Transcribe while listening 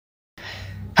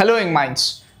Hello young minds,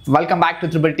 welcome back to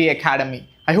TTT Academy.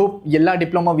 I hope ಎಲ್ಲ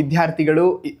diploma ವಿದ್ಯಾರ್ಥಿಗಳು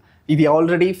ಇದು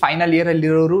already final year ಅಲ್ಲಿ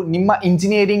ಇರೋರು ನಿಮ್ಮ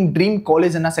ಇಂಜಿನಿಯರಿಂಗ್ ಡ್ರೀಮ್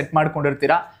ಕಾಲೇಜ್ ಅನ್ನ ಸೆಟ್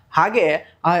ಮಾಡ್ಕೊಂಡಿರ್ತೀರಾ. ಹಾಗೆ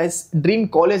ಆ ಡ್ರೀಮ್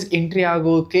ಕಾಲೇಜ್ ಎಂಟ್ರಿ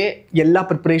ಆಗೋಕೆ ಎಲ್ಲ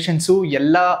ಪ್ರಿಪರೇಷನ್ಸು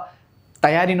ಎಲ್ಲ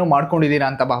ತಯಾರಿನೂ ಮಾಡ್ಕೊಂಡಿದ್ದೀರಾ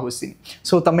ಅಂತ ಭಾವಿಸ್ತೀನಿ.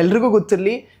 ಸೊ ತಮ್ಮೆಲ್ಲರಿಗೂ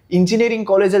ಗೊತ್ತಿರಲಿ, ಇಂಜಿನಿಯರಿಂಗ್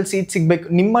ಕಾಲೇಜಲ್ಲಿ ಸೀಟ್ ಸಿಗಬೇಕು,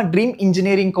 ನಿಮ್ಮ ಡ್ರೀಮ್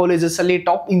ಇಂಜಿನಿಯರಿಂಗ್ ಕಾಲೇಜಸಲ್ಲಿ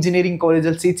ಟಾಪ್ ಇಂಜಿನಿಯರಿಂಗ್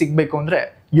ಕಾಲೇಜಲ್ಲಿ ಸೀಟ್ ಸಿಗಬೇಕು ಅಂದರೆ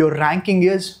your ranking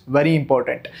is very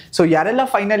important. So ಯಾರೆಲ್ಲ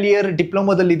ಫೈನಲ್ ಇಯರ್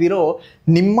ಡಿಪ್ಲೊಮೋದಲ್ಲಿದ್ದೀರೋ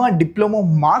ನಿಮ್ಮ ಡಿಪ್ಲೊಮೊ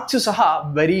ಮಾರ್ಕ್ಸು ಸಹ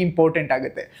ವೆರಿ ಇಂಪಾರ್ಟೆಂಟ್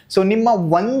ಆಗುತ್ತೆ. ಸೊ ನಿಮ್ಮ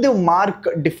ಒಂದು ಮಾರ್ಕ್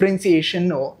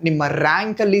ಡಿಫ್ರೆನ್ಸಿಯೇಷನ್ನು ನಿಮ್ಮ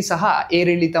ರ್ಯಾಂಕಲ್ಲಿ ಸಹ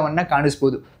ಏರಿಳಿತವನ್ನು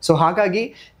ಕಾಣಿಸ್ಬೋದು. ಸೊ ಹಾಗಾಗಿ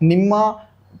ನಿಮ್ಮ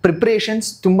ಪ್ರಿಪ್ರೇಷನ್ಸ್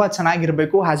ತುಂಬ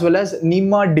ಚೆನ್ನಾಗಿರಬೇಕು, ಆ್ಯಸ್ ವೆಲ್ ಆಸ್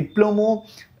ನಿಮ್ಮ ಡಿಪ್ಲೊಮೊ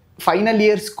ಫೈನಲ್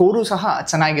ಇಯರ್ ಸ್ಕೋರು ಸಹ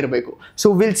ಚೆನ್ನಾಗಿರಬೇಕು. ಸೊ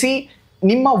ವಿಲ್ ಸಿ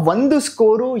ನಿಮ್ಮ ಒಂದು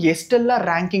ಸ್ಕೋರು ಎಷ್ಟೆಲ್ಲ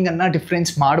ರ್ಯಾಂಕಿಂಗನ್ನು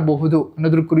ಡಿಫ್ರೆನ್ಸ್ ಮಾಡಬಹುದು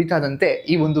ಅನ್ನೋದ್ರ ಕುರಿತಾದಂತೆ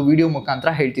ಈ ಒಂದು ವಿಡಿಯೋ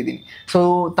ಮುಖಾಂತರ ಹೇಳ್ತಿದ್ದೀನಿ. ಸೊ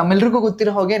ತಮ್ಮೆಲ್ಲರಿಗೂ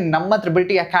ಗೊತ್ತಿರೋ ಹಾಗೆ ನಮ್ಮ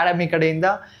TTT ಅಕಾಡೆಮಿ ಕಡೆಯಿಂದ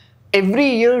ಎವ್ರಿ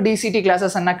ಇಯರ್ DCET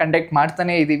ಕ್ಲಾಸಸನ್ನು ಕಂಡಕ್ಟ್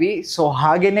ಮಾಡ್ತಾನೆ ಇದ್ದೀವಿ. ಸೊ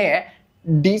ಹಾಗೆಯೇ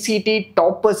DCET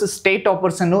toppers, state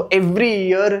ಟಾಪರ್ಸನ್ನು every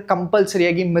year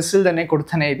ಕಂಪಲ್ಸರಿಯಾಗಿ ಮಿಸ್ಸಲ್ದನ್ನೇ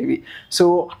ಕೊಡ್ತಾನೆ ಇದ್ದೀವಿ. ಸೊ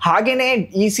ಹಾಗೆಯೇ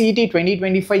ECET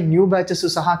 2025 ನ್ಯೂ ಬ್ಯಾಚಸ್ಸು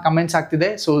ಸಹ ಕಮೆಂಟ್ಸ್ ಆಗ್ತಿದೆ.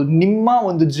 ಸೊ ನಿಮ್ಮ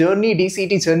ಒಂದು ಜರ್ನಿ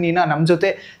DCET ಜರ್ನಿನ ನಮ್ಮ ಜೊತೆ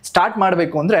ಸ್ಟಾರ್ಟ್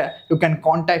ಮಾಡಬೇಕು ಅಂದರೆ you can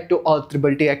contact to all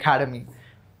TTT academy.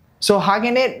 So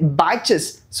ಹಾಗೆಯೇ ಬ್ಯಾಚಸ್,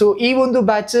 ಸೊ ಈ ಒಂದು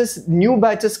ಬ್ಯಾಚಸ್ ನ್ಯೂ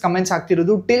ಬ್ಯಾಚಸ್ ಕಮೆಂಟ್ಸ್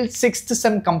ಆಗ್ತಿರೋದು ಟಿಲ್ 6th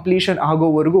ಸೆಮ್ ಕಂಪ್ಲೀಷನ್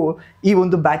ಆಗೋವರೆಗೂ ಈ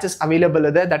ಒಂದು ಬ್ಯಾಚಸ್ ಅವೈಲೇಬಲ್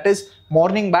ಇದೆ. That is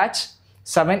morning batch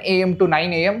 7 AM to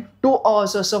 9 AM 2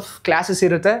 hours of classes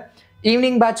ಇರುತ್ತೆ.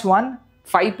 Evening batch 1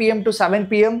 5 PM to 7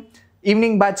 PM,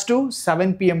 evening batch 2 7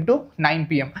 PM to 9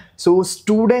 PM. So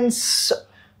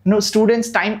students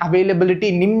time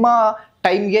availability, ನಿಮ್ಮ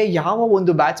ಟೈಮ್ಗೆ ಯಾವ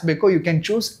ಒಂದು ಬ್ಯಾಚ್ ಬೇಕೋ you can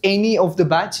choose any of the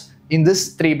batch in this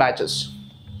 3 batches.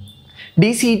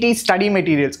 DCET study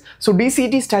materials. So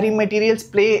DCET study materials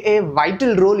play a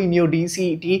vital role in your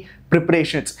DCET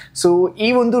preparations. So ಈ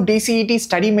ಒಂದು DCET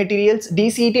study materials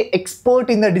DCET expert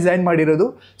ಇಂದ design ಮಾಡಿರೋದು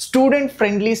student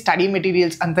friendly study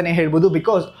materials ಅಂತಲೇ ಹೇಳ್ಬೋದು.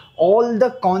 Because all the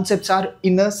concepts R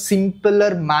in a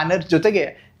ಸಿಂಪಲರ್ manner, ಜೊತೆಗೆ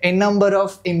a number of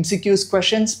MCQs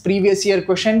questions, previous year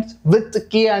questions with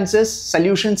key answers,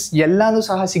 solutions ಎಲ್ಲಾನು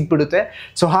ಸಹ ಸಿಗ್ಬಿಡುತ್ತೆ.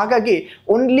 So ಹಾಗಾಗಿ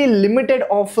only limited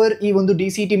offer ಈ ಒಂದು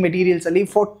DCET ಮೆಟೀರಿಯಲ್ಸ್ ಅಲ್ಲಿ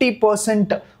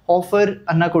 40% ಆಫರ್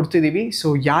ಅನ್ನ ಕೊಡ್ತಿದ್ದೀವಿ. ಸೊ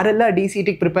ಯಾರೆಲ್ಲ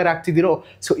DCET ಪ್ರಿಪೇರ್ ಆಗ್ತಿದ್ದೀರೋ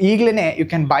ಸೊ ಈಗಲೇ you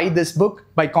can buy this book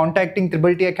by contacting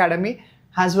TTT academy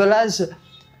as well as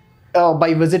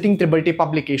by visiting TTT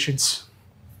publications.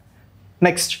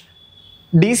 Next,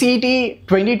 DCET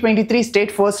 2023 state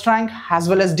first rank as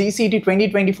well as DCET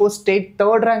 2024 state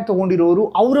third rank ತೊಗೊಂಡಿರೋರು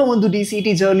ಅವರ ಒಂದು DCET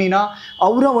ಜರ್ನಿನ,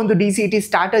 ಅವರ ಒಂದು DCET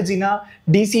ಸ್ಟ್ರಾಟಜಿನ,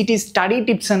 DCET study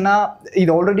ಟಿಪ್ಸನ್ನು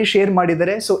ಇದು already share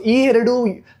ಮಾಡಿದ್ದಾರೆ. So ಈ ಎರಡು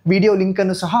video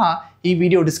ಲಿಂಕನ್ನು ಸಹ ಈ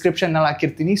ವಿಡಿಯೋ ಡಿಸ್ಕ್ರಿಪ್ಷನ್ನಲ್ಲಿ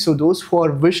ಹಾಕಿರ್ತೀನಿ. So those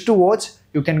for wish to watch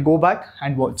you can go back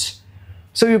and watch.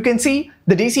 So you can see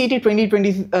the DCET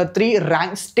 2023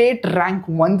 rank state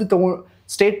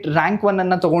rank 1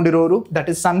 ಅನ್ನು ತೊಗೊಂಡಿರೋರು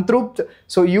ದಟ್ ಇಸ್ ಸಂತೃಪ್ತ್.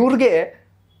 ಸೊ ಇವ್ರಿಗೆ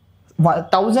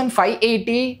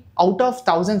 1580 ಔಟ್ ಆಫ್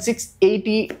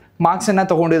 1680 ಮಾರ್ಕ್ಸ್ ಅನ್ನ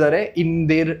ತಗೊಂಡಿದ್ದಾರೆ in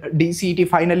their DCET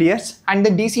final years and the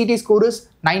DCET score is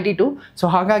 92. So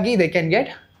ಹಾಗಾಗಿ they can get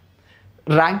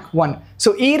rank 1. So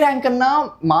ಈ ರ್ಯಾಂಕನ್ನು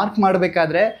mark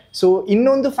ಮಾಡಬೇಕಾದ್ರೆ so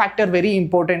ಇನ್ನೊಂದು factor very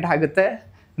important ಆಗುತ್ತೆ.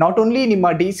 Not only ನಿಮ್ಮ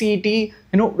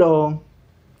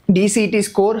DCET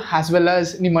score as well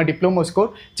as ನಿಮ್ಮ diploma score,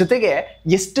 ಜೊತೆಗೆ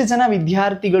ಎಷ್ಟು ಜನ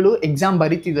ವಿದ್ಯಾರ್ಥಿಗಳು ಎಕ್ಸಾಮ್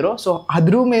ಬರೀತಿದ್ದಾರೋ ಸೊ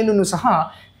ಅದ್ರ ಮೇಲೂ ಸಹ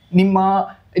ನಿಮ್ಮ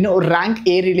ರ್ಯಾಂಕ್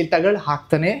ಏರಿಳಿತಗಳು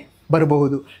ಆಗ್ತಾನೆ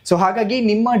ಬರಬಹುದು. ಸೊ ಹಾಗಾಗಿ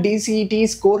ನಿಮ್ಮ DCET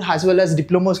score as well as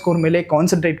diploma score ಮೇಲೆ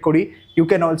ಕಾನ್ಸಂಟ್ರೇಟ್ ಕೊಡಿ. You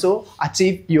can also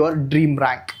achieve your dream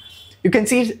rank. You can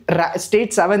see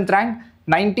state 7th rank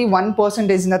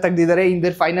 91% ತೆಗೆದಿದ್ದಾರೆ in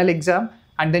their final exam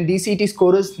and then DCET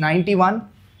score is 91.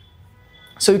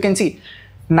 So you can see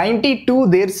 92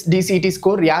 there DCET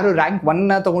score. ಯಾರು rank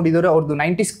 1 ತೊಗೊಂಡಿದ್ದಾರೋ ಅವ್ರದ್ದು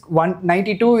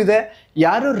 92 ಇದೆ.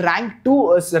 ಯಾರು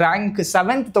rank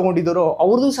 7th ತೊಗೊಂಡಿದ್ದಾರೋ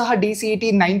ಅವ್ರದ್ದು ಸಹ DCET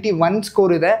 91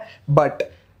 score ಇದೆ. But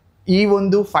ಈ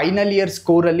ಒಂದು ಫೈನಲ್ ಇಯರ್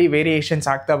ಸ್ಕೋರಲ್ಲಿ ವೇರಿಯೇಷನ್ಸ್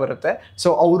ಆಗ್ತಾ ಬರುತ್ತೆ. ಸೊ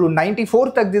ಅವರು 94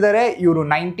 ತೆಗೆದಿದ್ದಾರೆ, ಇವರು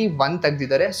 91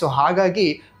 ತೆಗೆದಿದ್ದಾರೆ. ಸೊ ಹಾಗಾಗಿ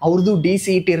ಅವ್ರದ್ದು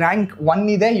DCET ರ್ಯಾಂಕ್ 1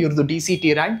 ಇದೆ, ಇವ್ರದ್ದು DCET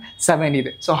ರ್ಯಾಂಕ್ 7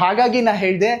 ಇದೆ. ಸೊ ಹಾಗಾಗಿ ನಾನು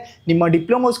ಹೇಳಿದೆ ನಿಮ್ಮ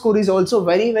diploma score is also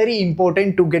very very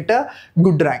important to get a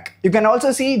good rank. You can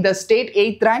also C the state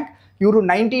 8th rank, ಇವರು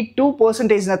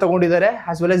 92% ತಗೊಂಡಿದ್ದಾರೆ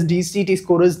as well as DCET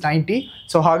score is 90.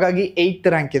 So ಹಾಗಾಗಿ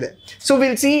 8th ರ್ಯಾಂಕ್ ಇದೆ. So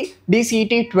will see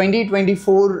DCET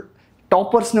 2024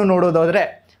 ಟಾಪರ್ಸ್ನು ನೋಡೋದಾದರೆ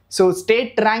so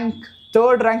state rank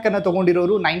 3rd ರ್ಯಾಂಕನ್ನು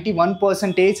ತೊಗೊಂಡಿರೋರು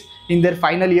 91% in their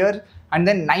final year and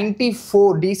then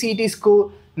 94 DCET score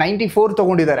 94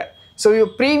 ತೊಗೊಂಡಿದ್ದಾರೆ. So ಇವು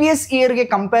previous ಇಯರ್ಗೆ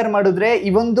compare ಮಾಡಿದ್ರೆ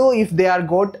ಇವೊಂದು if they are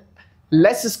goat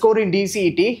less score in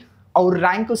DCET ಅವ್ರ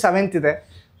rank 7th ಇದೆ,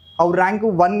 ಅವ್ರ rank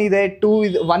 1 ಇದೆ, 2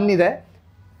 ಇದೆ, 1 ಇದೆ.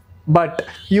 ಬಟ್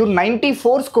ಇವ್ರು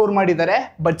 94 ಸ್ಕೋರ್ ಮಾಡಿದ್ದಾರೆ,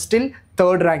 ಬಟ್ ಸ್ಟಿಲ್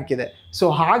ಥರ್ಡ್ ರ್ಯಾಂಕ್ ಇದೆ. ಸೊ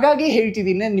ಹಾಗಾಗಿ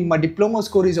ಹೇಳ್ತಿದ್ದೀನಿ, ನಿಮ್ಮ diploma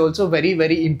score is also very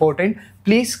very important.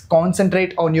 Please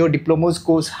concentrate on your diploma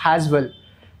scores has well.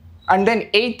 And then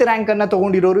 8th ರ್ಯಾಂಕನ್ನು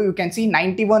ತೊಗೊಂಡಿರೋರು you can see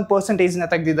 91%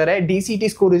 ತೆಗೆದಿದ್ದಾರೆ. DCET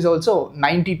score is also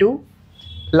 92.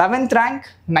 11th rank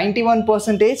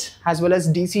 91% as well as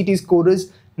DCET score is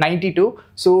 92.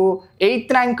 So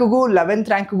 8th ರ್ಯಾಂಕ್ಗೂ 11th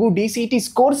ರ್ಯಾಂಕ್ಗೂ DCET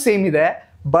score same ಇದೆ,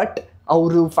 but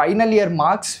ಅವರು final year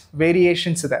marks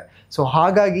variations ಇದೆ. So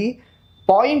ಹಾಗಾಗಿ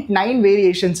 0.9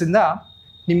 ವೇರಿಯೇಷನ್ಸಿಂದ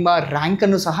ನಿಮ್ಮ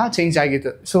ರ್ಯಾಂಕನ್ನು ಸಹ change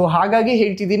ಆಗಿತ್ತು. So ಹಾಗಾಗಿ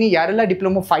ಹೇಳ್ತಿದ್ದೀನಿ, ಯಾರೆಲ್ಲ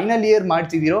ಡಿಪ್ಲೊಮೊ ಫೈನಲ್ ಇಯರ್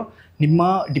ಮಾಡ್ತಿದ್ದೀರೋ, ನಿಮ್ಮ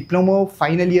diploma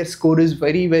final year score is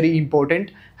very very important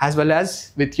as well as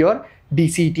with your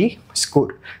DCET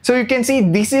score. So you can see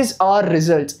this is our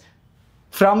results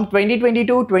from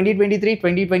 2022, 2023,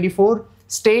 2024.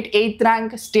 State 8th rank,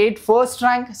 state 1st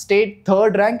rank, state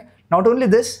 3rd rank. Not only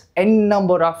this, n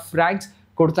number of ranks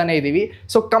ಕೊಡ್ತಾನೆ ಇದ್ದೀವಿ.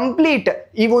 So complete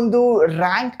ಈ ಒಂದು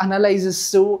rank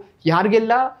ಅನಲೈಸಿಸ್ಸು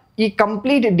ಯಾರಿಗೆಲ್ಲ ಈ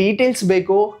complete details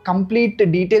ಬೇಕು, complete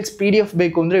details PDF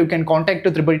ಬೇಕು ಅಂದರೆ you can contact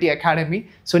to TTT Academy.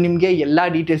 So ನಿಮಗೆ ಎಲ್ಲ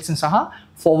ಡೀಟೇಲ್ಸ್ನ ಸಹ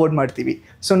ಫಾರ್ವರ್ಡ್ ಮಾಡ್ತೀವಿ.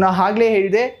 ಸೊ ನಾ ಆಗಲೇ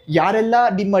ಹೇಳಿದೆ, ಯಾರೆಲ್ಲ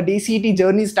ನಿಮ್ಮ DCET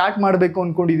ಜರ್ನಿ ಸ್ಟಾರ್ಟ್ ಮಾಡಬೇಕು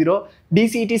ಅಂದ್ಕೊಂಡಿದ್ದೀರೋ,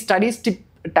 DCET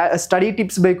ಸ್ಟಡಿ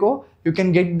ಟಿಪ್ಸ್ ಬೇಕು, you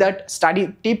can get that study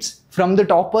tips from the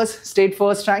toppers, state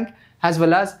 1st rank as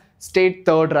well as state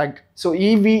 3rd rank. So ಈ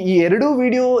ಎರಡೂ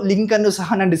ವಿಡಿಯೋ ಲಿಂಕನ್ನು ಸಹ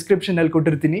ನಾನು ಡಿಸ್ಕ್ರಿಪ್ಷನಲ್ಲಿ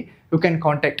ಕೊಟ್ಟಿರ್ತೀನಿ. You can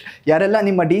contact. ಯಾರೆಲ್ಲ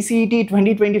ನಿಮ್ಮ DCET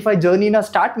 2025 ಜರ್ನಿನ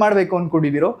ಸ್ಟಾರ್ಟ್ ಮಾಡಬೇಕು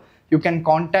ಅಂದ್ಕೊಂಡಿದ್ದೀರೋ, you can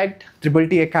contact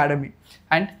TTT Academy.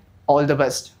 And all the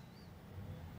best.